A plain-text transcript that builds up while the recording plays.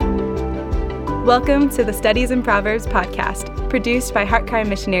Welcome to the Studies in Proverbs podcast, produced by Heartcry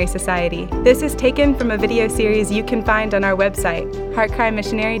Missionary Society. This is taken from a video series you can find on our website,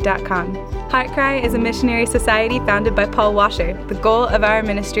 heartcrymissionary.com. Heartcry is a missionary society founded by Paul Washer. The goal of our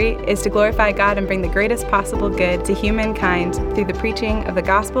ministry is to glorify God and bring the greatest possible good to humankind through the preaching of the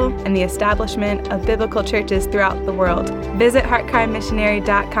gospel and the establishment of biblical churches throughout the world. Visit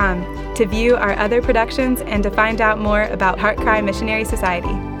heartcrymissionary.com to view our other productions and to find out more about Heartcry Missionary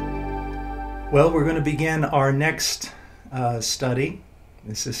Society. Well, we're going to begin our next study.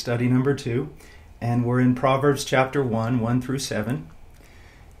 This is study number 2, and we're in Proverbs chapter 1 through 7.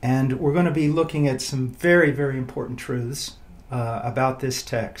 And we're going to be looking at some very, very important truths about this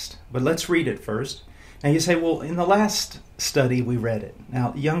text. But let's read it first. Now you say, well, in the last study we read it.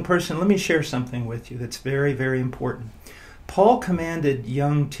 Now, young person, let me share something with you that's very, very important. Paul commanded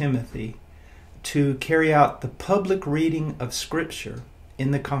young Timothy to carry out the public reading of Scripture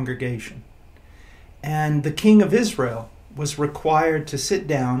in the congregation. And the king of Israel was required to sit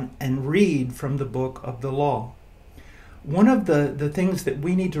down and read from the book of the law. One of the things that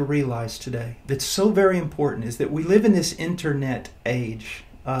we need to realize today that's so very important is that we live in this internet age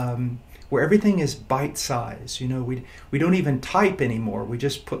where everything is bite-sized. You know, we don't even type anymore. We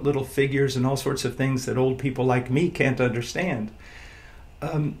just put little figures and all sorts of things that old people like me can't understand.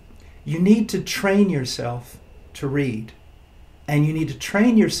 You need to train yourself to read. And you need to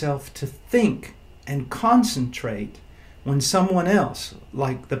train yourself to think and concentrate when someone else,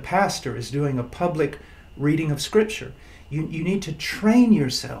 like the pastor, is doing a public reading of Scripture. You need to train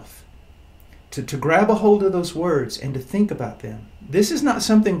yourself to grab a hold of those words and to think about them. This is not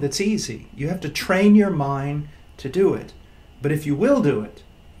something that's easy. You have to train your mind to do it. But if you will do it,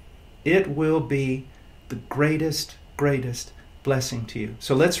 it will be the greatest blessing to you.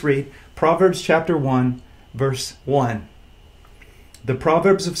 So let's read Proverbs chapter 1, verse 1. The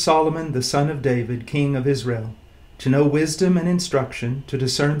Proverbs of Solomon, the son of David, king of Israel, to know wisdom and instruction, to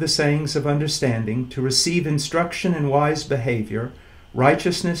discern the sayings of understanding, to receive instruction in wise behavior,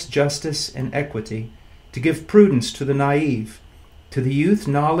 righteousness, justice, and equity, to give prudence to the naive, to the youth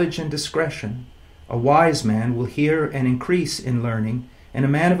knowledge and discretion. A wise man will hear and increase in learning, and a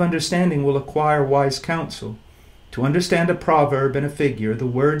man of understanding will acquire wise counsel. To understand a proverb and a figure, the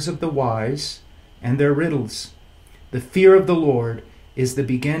words of the wise and their riddles. The fear of the Lord is the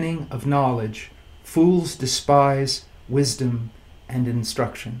beginning of knowledge. Fools despise wisdom and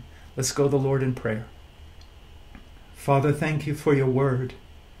instruction. Let's go to the Lord in prayer. Father, thank you for your word.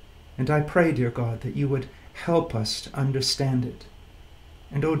 And I pray, dear God, that you would help us to understand it.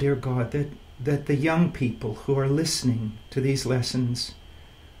 And oh, dear God, that the young people who are listening to these lessons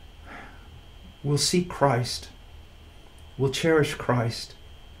will see Christ, will cherish Christ,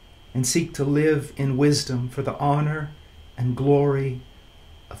 and seek to live in wisdom for the honor and glory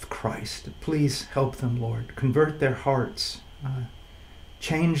of Christ. Please help them, Lord. Convert their hearts.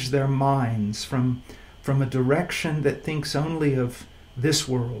 Change their minds from a direction that thinks only of this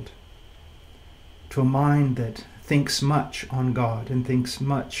world to a mind that thinks much on God and thinks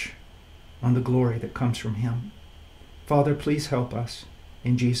much on the glory that comes from Him. Father, please help us.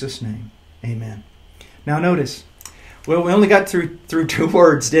 In Jesus' name, amen. Now notice, well, we only got through 2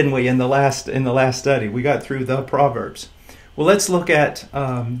 words, didn't we, in the last study? We got through the Proverbs. Well, let's look at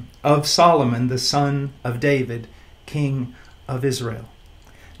of Solomon, the son of David, king of Israel.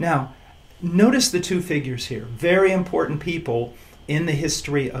 Now, notice the 2 figures here. Very important people in the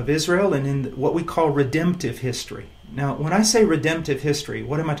history of Israel and in what we call redemptive history. Now, when I say redemptive history,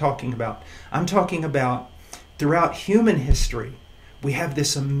 what am I talking about? I'm talking about throughout human history, we have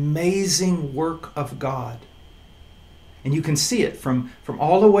this amazing work of God. And you can see it from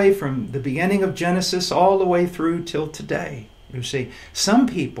all the way from the beginning of Genesis all the way through till today. You see, some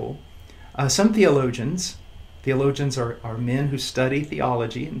people, some theologians are men who study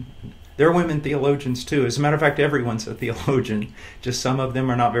theology, and there are women theologians too. As a matter of fact, everyone's a theologian. Just some of them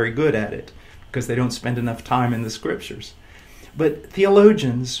are not very good at it because they don't spend enough time in the Scriptures. But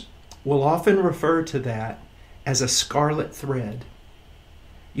theologians will often refer to that as a scarlet thread.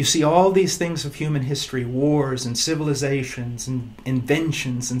 You see all these things of human history, wars and civilizations and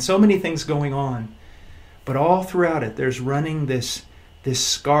inventions and so many things going on. But all throughout it, there's running this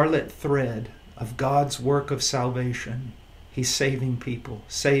scarlet thread of God's work of salvation. He's saving people.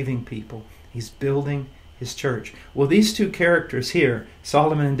 He's building His church. Well, these 2 characters here,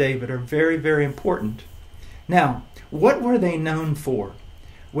 Solomon and David, are very, very important. Now, what were they known for?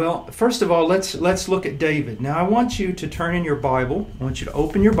 Well, first of all, let's look at David. Now, I want you to turn in your Bible. I want you to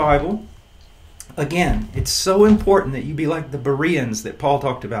open your Bible. Again, it's so important that you be like the Bereans that Paul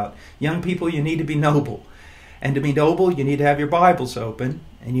talked about. Young people, you need to be noble. And to be noble, you need to have your Bibles open.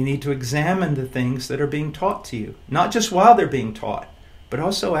 And you need to examine the things that are being taught to you, not just while they're being taught, but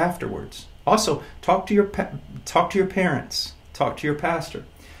also afterwards. Also, talk to your parents, talk to your pastor.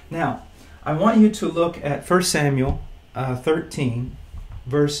 Now, I want you to look at 1 Samuel 13,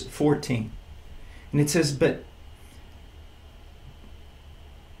 verse 14. And it says, but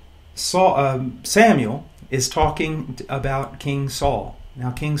Samuel is talking about King Saul.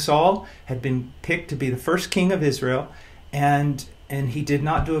 Now, King Saul had been picked to be the first king of Israel, and he did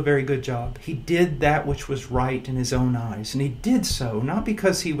not do a very good job. He did that which was right in his own eyes. And he did so not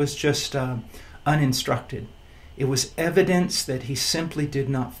because he was just uninstructed. It was evidence that he simply did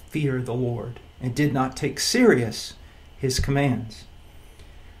not fear the Lord and did not take serious his commands.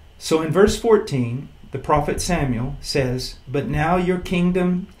 So in verse 14, the prophet Samuel says, but now your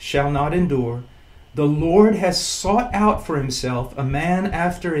kingdom shall not endure. The Lord has sought out for himself a man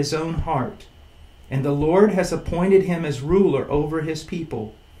after his own heart, and the Lord has appointed him as ruler over his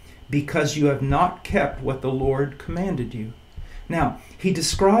people, because you have not kept what the Lord commanded you. Now, he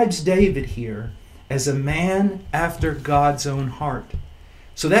describes David here as a man after God's own heart.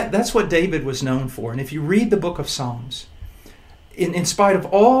 So that's what David was known for. And if you read the book of Psalms, in spite of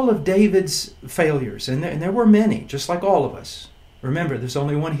all of David's failures, and there were many, just like all of us. Remember, there's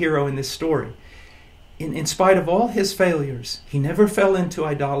only one hero in this story. In spite of all his failures, he never fell into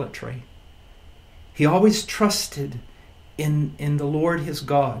idolatry. He always trusted in the Lord his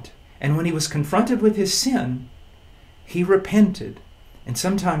God. And when he was confronted with his sin, he repented. And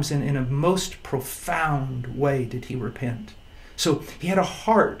sometimes in a most profound way did he repent. So he had a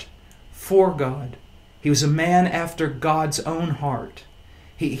heart for God. He was a man after God's own heart.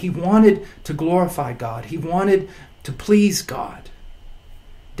 He wanted to glorify God. He wanted to please God.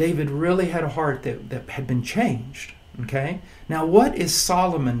 David really had a heart that had been changed. Okay? Now, what is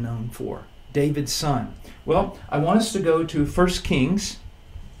Solomon known for? David's son. Well, I want us to go to 1 Kings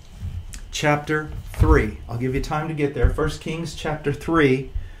chapter 3. I'll give you time to get there. 1 Kings chapter 3,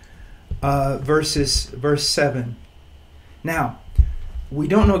 verse 7. Now, we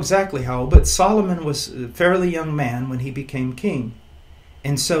don't know exactly how, but Solomon was a fairly young man when he became king.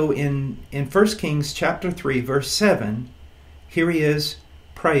 And so in 1 Kings chapter 3, verse 7, here he is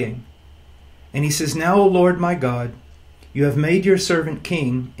praying. And he says, now, O Lord my God, you have made your servant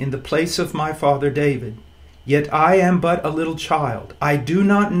king in the place of my father David. Yet I am but a little child. I do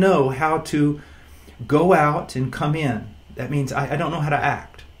not know how to go out and come in. That means I don't know how to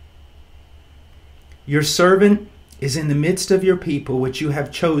act. Your servant is in the midst of your people, which you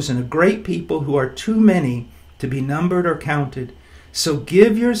have chosen, a great people who are too many to be numbered or counted. So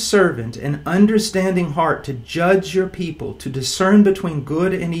give your servant an understanding heart to judge your people, to discern between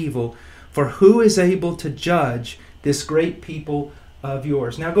good and evil. For who is able to judge this great people of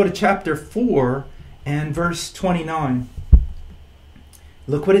yours? Now go to chapter 4 and verse 29.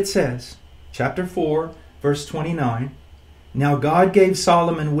 Look what it says. Chapter 4, verse 29. Now God gave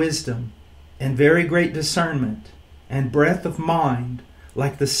Solomon wisdom and very great discernment and breadth of mind,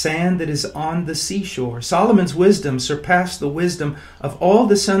 like the sand that is on the seashore. Solomon's wisdom surpassed the wisdom of all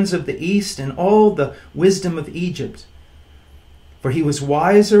the sons of the east and all the wisdom of Egypt. For he was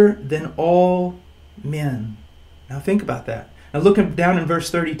wiser than all men. Now think about that. Now looking down in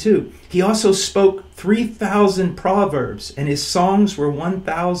verse 32, he also spoke 3,000 proverbs, and his songs were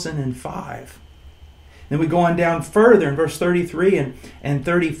 1,005. Then we go on down further in verse 33 and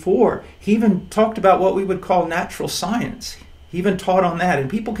 34. He even talked about what we would call natural science. He even taught on that. And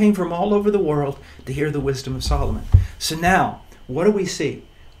people came from all over the world to hear the wisdom of Solomon. So now, what do we see?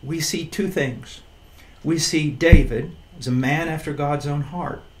 We see two things. We see David as a man after God's own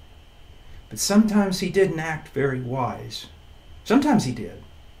heart. But sometimes he didn't act very wise. Sometimes he did.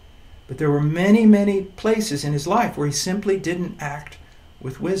 But there were many, many places in his life where he simply didn't act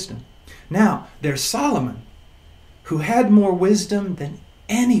with wisdom. Now, there's Solomon, who had more wisdom than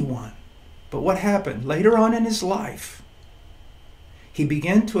anyone. But what happened? Later on in his life, he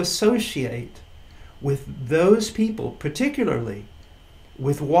began to associate with those people, particularly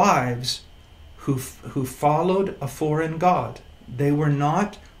with wives who followed a foreign god. They were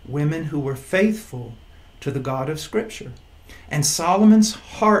not women who were faithful to the God of Scripture. And Solomon's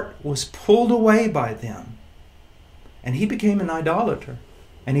heart was pulled away by them. And he became an idolater.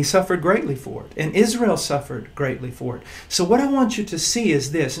 And he suffered greatly for it. And Israel suffered greatly for it. So what I want you to see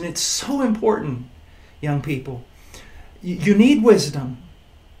is this, and it's so important, young people. You need wisdom.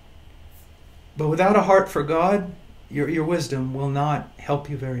 But without a heart for God, your wisdom will not help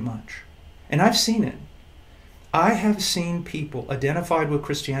you very much. And I've seen it. I have seen people identified with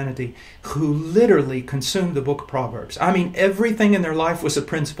Christianity who literally consumed the book of Proverbs. I mean, everything in their life was a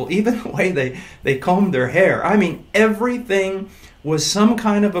principle. Even the way they combed their hair. I mean, everything was some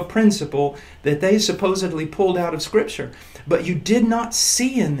kind of a principle that they supposedly pulled out of Scripture. But you did not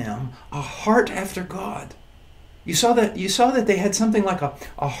see in them a heart after God. You saw that they had something like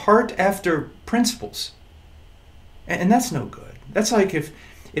a heart after principles. And that's no good. That's like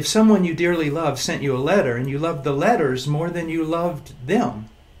if someone you dearly love sent you a letter and you loved the letters more than you loved them.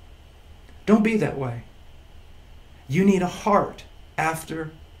 Don't be that way. You need a heart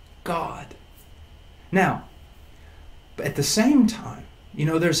after God. Now, at the same time,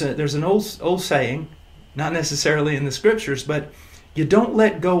 there's an old saying, not necessarily in the Scriptures, but you don't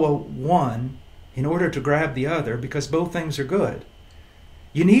let go of one in order to grab the other, because both things are good.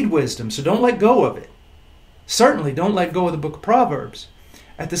 You need wisdom, so don't let go of it. Certainly don't let go of the book of Proverbs.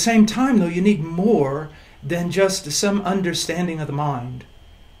 At the same time, though, you need more than just some understanding of the mind.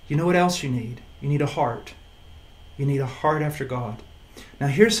 You know what else you need? You need a heart. You need a heart after God. Now,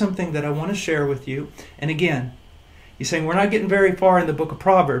 here's something that I want to share with you. And again, you're saying we're not getting very far in the book of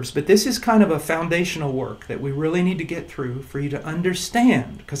Proverbs, but this is kind of a foundational work that we really need to get through for you to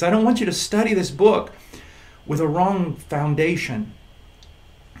understand. Because I don't want you to study this book with a wrong foundation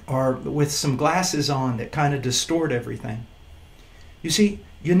or with some glasses on that kind of distort everything. You see,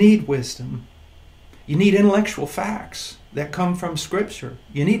 you need wisdom. You need intellectual facts that come from Scripture.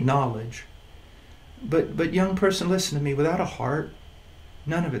 You need knowledge. But young person, listen to me, without a heart,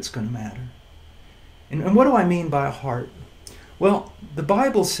 none of it's going to matter. And what do I mean by a heart? Well, the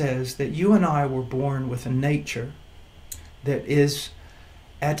Bible says that you and I were born with a nature that is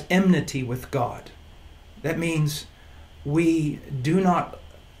at enmity with God. That means we do not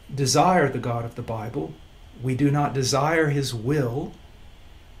desire the God of the Bible. We do not desire His will.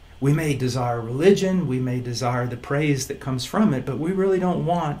 We may desire religion. We may desire the praise that comes from it, but we really don't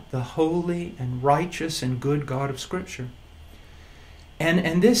want the holy and righteous and good God of Scripture.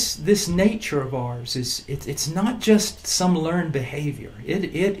 And this nature of ours it's not just some learned behavior.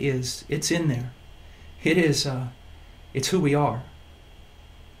 It's in there. It's who we are.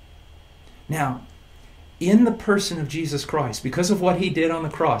 Now, in the person of Jesus Christ, because of what He did on the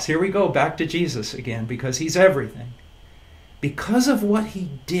cross, here we go back to Jesus again, because He's everything. Because of what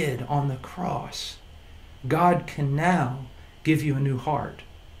He did on the cross, God can now give you a new heart.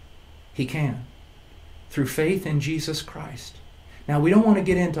 He can, through faith in Jesus Christ. Now, we don't want to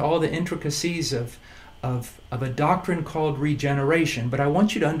get into all the intricacies of a doctrine called regeneration, but I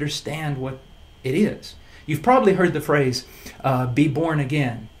want you to understand what it is. You've probably heard the phrase, be born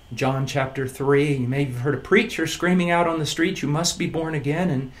again. John chapter 3, you may have heard a preacher screaming out on the street, you must be born again.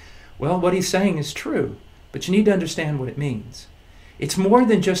 And, well, what he's saying is true, but you need to understand what it means. It's more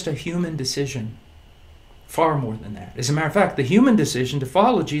than just a human decision. Far more than that. As a matter of fact, the human decision to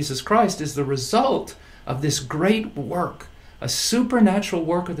follow Jesus Christ is the result of this great work, a supernatural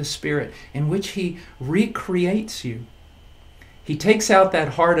work of the Spirit in which He recreates you. He takes out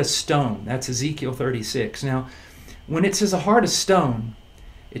that heart of stone. That's Ezekiel 36. Now, when it says a heart of stone,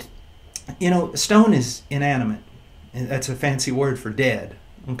 stone is inanimate. That's a fancy word for dead.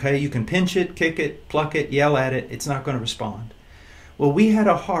 Okay, you can pinch it, kick it, pluck it, yell at it. It's not going to respond. Well, we had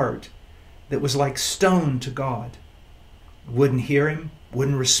a heart that was like stone to God. Wouldn't hear Him,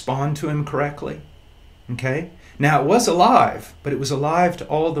 wouldn't respond to Him correctly. Okay? Now, it was alive, but it was alive to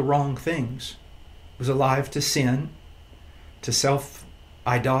all the wrong things. It was alive to sin, to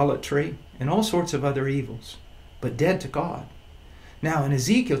self-idolatry, and all sorts of other evils, but dead to God. Now, in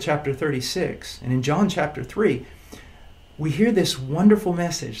Ezekiel chapter 36 and in John chapter 3, we hear this wonderful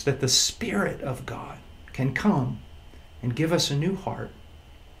message that the Spirit of God can come and give us a new heart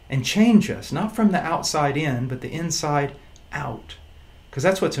and change us, not from the outside in, but the inside out. Because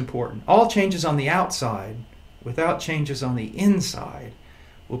that's what's important. All changes on the outside, without changes on the inside,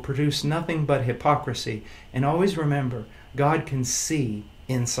 will produce nothing but hypocrisy. And always remember, God can see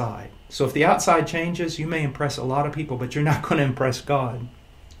inside. So if the outside changes, you may impress a lot of people, but you're not going to impress God.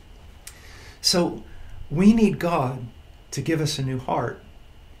 So we need God to give us a new heart.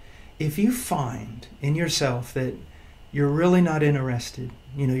 If you find in yourself that you're really not interested,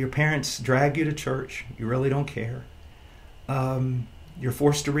 your parents drag you to church, you really don't care, you're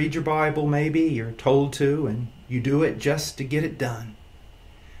forced to read your Bible maybe, you're told to, and you do it just to get it done,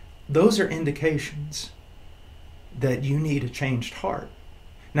 those are indications that you need a changed heart.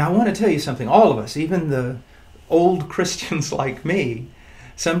 Now, I want to tell you something. All of us, even the old Christians like me,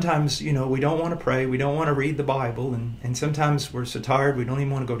 sometimes, we don't want to pray, we don't want to read the Bible, and sometimes we're so tired we don't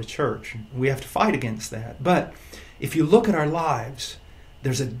even want to go to church. We have to fight against that. But if you look at our lives,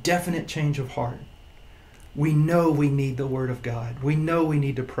 there's a definite change of heart. We know we need the Word of God. We know we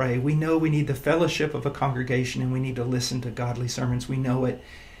need to pray. We know we need the fellowship of a congregation, and we need to listen to godly sermons. We know it.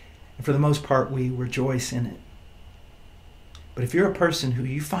 And for the most part, we rejoice in it. But if you're a person who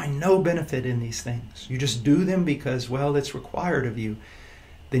you find no benefit in these things, you just do them because, well, it's required of you,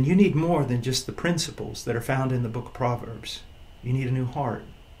 then you need more than just the principles that are found in the book of Proverbs. You need a new heart.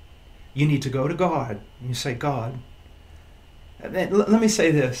 You need to go to God and you say, God, let me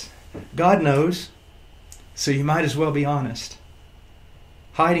say this. God knows, so you might as well be honest.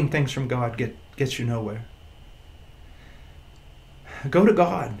 Hiding things from God gets you nowhere. Go to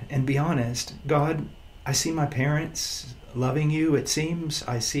God and be honest. God, I see my parents loving you, it seems.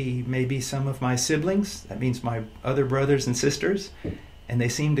 I see maybe some of my siblings, that means my other brothers and sisters, and they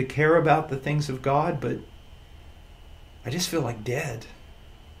seem to care about the things of God, but I just feel like dead.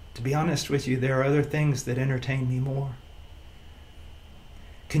 To be honest with you, there are other things that entertain me more.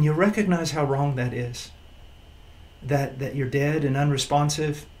 Can you recognize how wrong that is? That you're dead and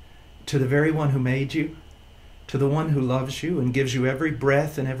unresponsive to the very one who made you, to the one who loves you and gives you every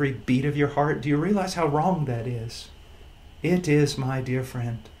breath and every beat of your heart? Do you realize how wrong that is? It is, my dear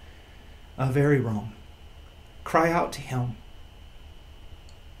friend, very wrong. Cry out to Him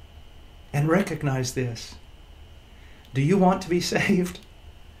and recognize this. Do you want to be saved?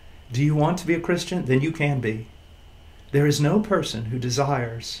 Do you want to be a Christian? Then you can be. There is no person who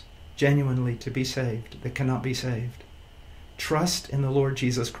desires genuinely to be saved that cannot be saved. Trust in the Lord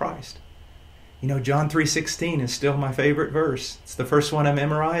Jesus Christ. You know, John 3:16 is still my favorite verse. It's the first one I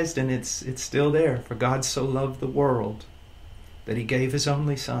memorized, and it's still there. For God so loved the world that He gave His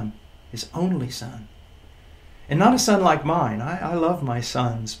only Son. His only Son. And not a son like mine. I love my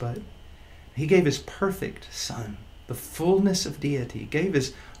sons, but He gave His perfect Son, the fullness of deity. He gave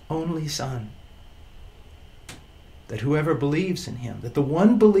His only Son. That whoever believes in Him, that the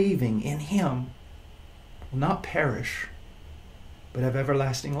one believing in Him will not perish, but have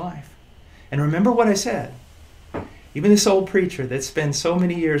everlasting life. And remember what I said. Even this old preacher that spent so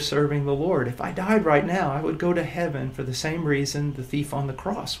many years serving the Lord, if I died right now, I would go to heaven for the same reason the thief on the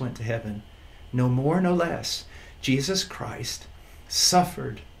cross went to heaven. No more, no less. Jesus Christ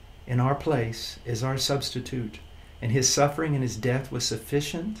suffered in our place as our substitute. And His suffering and His death was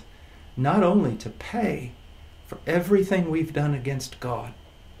sufficient not only to pay for everything we've done against God,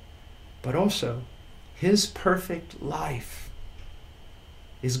 but also His perfect life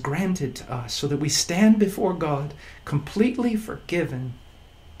is granted to us so that we stand before God completely forgiven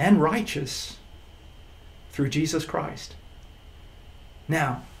and righteous through Jesus Christ.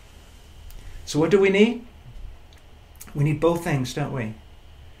 Now, so what do we need? We need both things, don't we?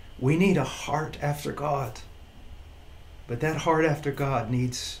 We need a heart after God. But that heart after God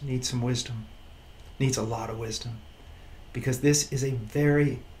needs some wisdom. Needs a lot of wisdom. Because this is a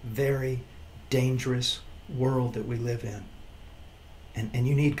very, very dangerous world that we live in. And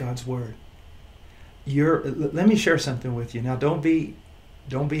you need God's Word. Let me share something with you. Now, don't be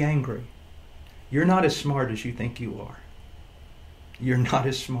angry. You're not as smart as you think you are. You're not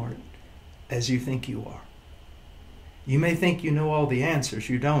as smart as you think you are. You may think you know all the answers.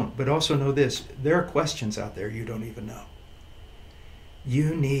 You don't. But also know this. There are questions out there you don't even know.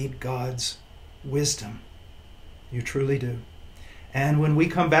 You need God's wisdom. You truly do. And when we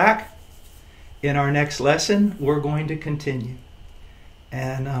come back in our next lesson, we're going to continue.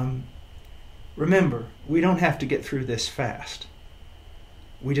 And remember, we don't have to get through this fast.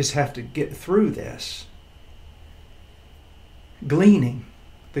 We just have to get through this, gleaning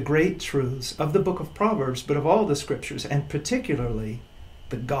the great truths of the book of Proverbs, but of all the scriptures, and particularly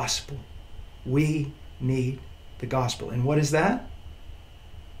the gospel. We need the gospel. And what is that?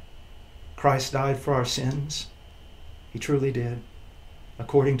 Christ died for our sins. He truly did,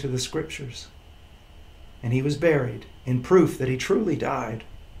 according to the scriptures. And He was buried in proof that He truly died.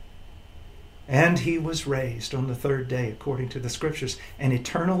 And He was raised on the third day, according to the scriptures. And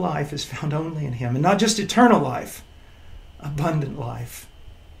eternal life is found only in Him. And not just eternal life, abundant life.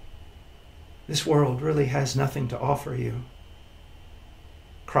 This world really has nothing to offer you.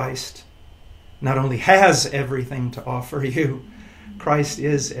 Christ not only has everything to offer you, Christ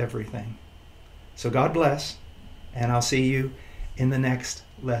is everything. So God bless, and I'll see you in the next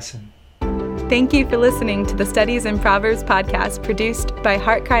lesson. Thank you for listening to the Studies in Proverbs podcast produced by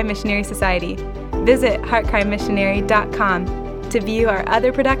HeartCry Missionary Society. Visit heartcrymissionary.com to view our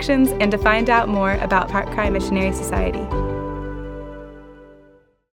other productions and to find out more about HeartCry Missionary Society.